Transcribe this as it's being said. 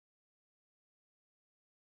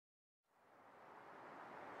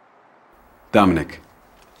Dominic,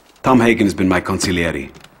 Tom Hagen has been my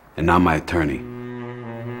consigliere, and now my attorney.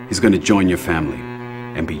 He's going to join your family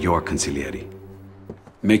and be your consigliere.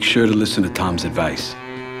 Make sure to listen to Tom's advice.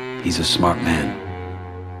 He's a smart man.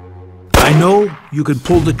 I know you can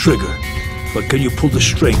pull the trigger, but can you pull the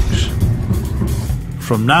strings?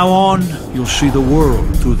 From now on, you'll see the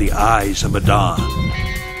world through the eyes of a Don.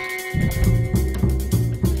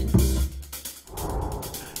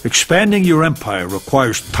 Expanding your empire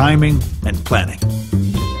requires timing and planning.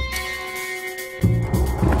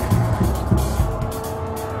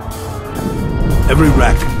 Every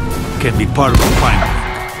racket can be part of a crime ring.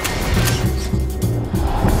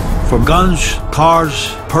 For guns,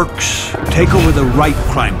 cars, perks, take over the right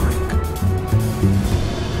crime ring.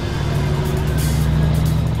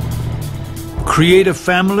 Create a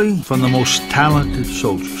family from the most talented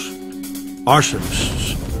soldiers.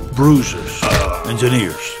 Arsonists, bruisers,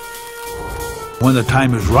 engineers. When the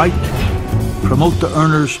time is right, promote the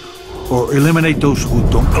earners or eliminate those who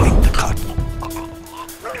don't clean the cut.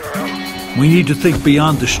 We need to think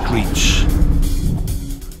beyond the streets.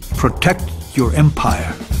 Protect your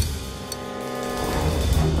empire.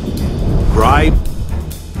 Bribe,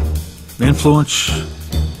 influence,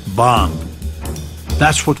 bomb.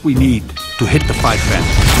 That's what we need to hit the five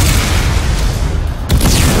families.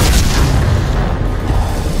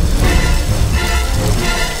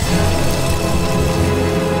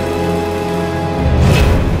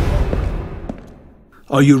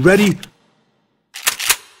 Are you ready?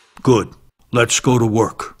 Good. Let's go to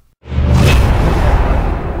work.